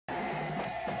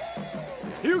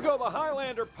Hugo the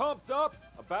Highlander pumped up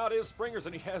about his Springers,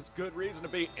 and he has good reason to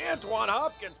be. Antoine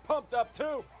Hopkins pumped up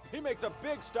too. He makes a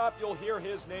big stop. You'll hear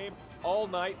his name all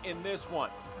night in this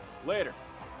one. Later,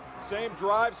 same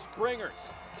drive, Springers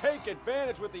take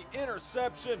advantage with the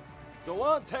interception.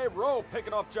 Delonte Rowe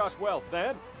picking off Josh Wells.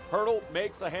 Then Hurdle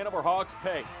makes the Hanover Hawks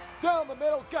pay. Down the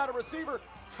middle, got a receiver,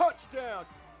 touchdown.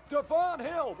 Devon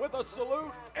Hill with a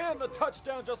salute and the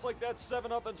touchdown, just like that.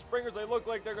 7-0 Springers. They look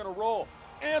like they're going to roll.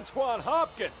 Antoine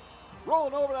Hopkins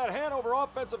rolling over that Hanover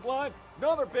offensive line.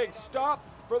 Another big stop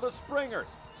for the Springers.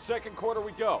 Second quarter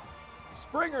we go.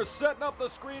 Springers setting up the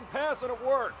screen pass, and it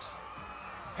works.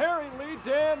 Harry Lee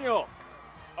Daniel,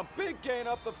 a big gain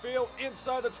up the field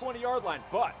inside the 20-yard line,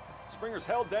 but Springers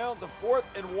held down to 4th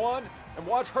and 1, and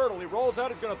watch Hurdle. He rolls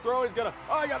out, he's going to throw, he's going to,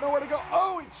 oh, he got nowhere to go.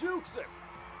 Oh, he jukes it,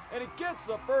 and he gets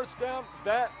the first down.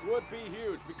 That would be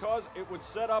huge because it would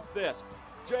set up this.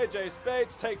 J.J.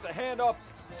 Spades takes a handoff,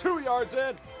 2 yards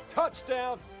in,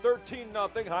 touchdown,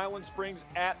 13-0, Highland Springs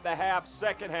at the half.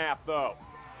 Second half, though,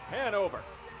 Hanover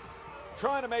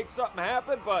trying to make something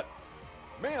happen, but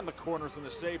man, the corners and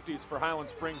the safeties for Highland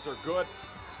Springs are good.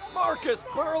 Marcus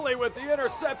Burley with the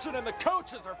interception, and the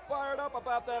coaches are fired up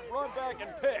about that run back and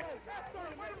pick.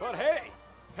 But hey,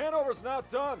 Hanover's not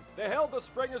done. They held the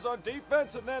Springers on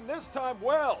defense, and then this time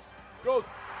Wells goes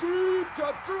deep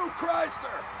to Drew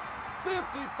Chrysler.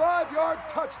 55-yard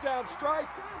touchdown strike.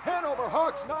 Hanover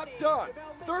Hawks not done.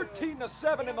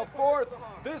 13-7 in the fourth.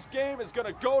 This game is going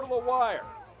to go to the wire.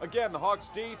 Again, the Hawks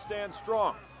D stands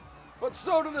strong, but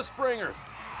so do the Springers.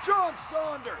 John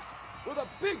Saunders with a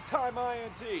big-time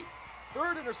INT.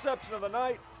 Third interception of the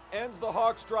night ends the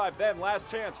Hawks drive. Then last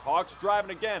chance, Hawks driving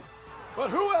again.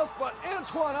 But who else but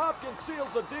Antoine Hopkins seals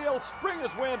the deal.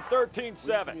 Springers win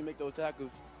 13-7. When you make those tackles,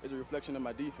 it's a reflection of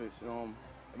my defense.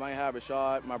 If I ain't have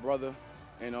Rashad, my brother,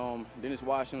 and Dennis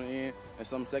Washington in, and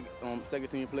some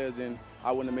second-team players, then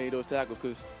I wouldn't have made those tackles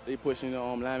because they pushing the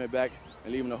lineman back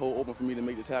and leaving the hole open for me to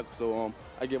make the tackle. So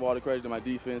I give all the credit to my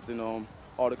defense and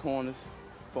all the corners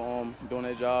for doing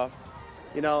their job.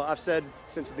 You know, I've said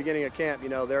since the beginning of camp, you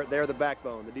know, they're the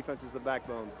backbone. The defense is the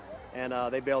backbone, and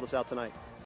they bailed us out tonight.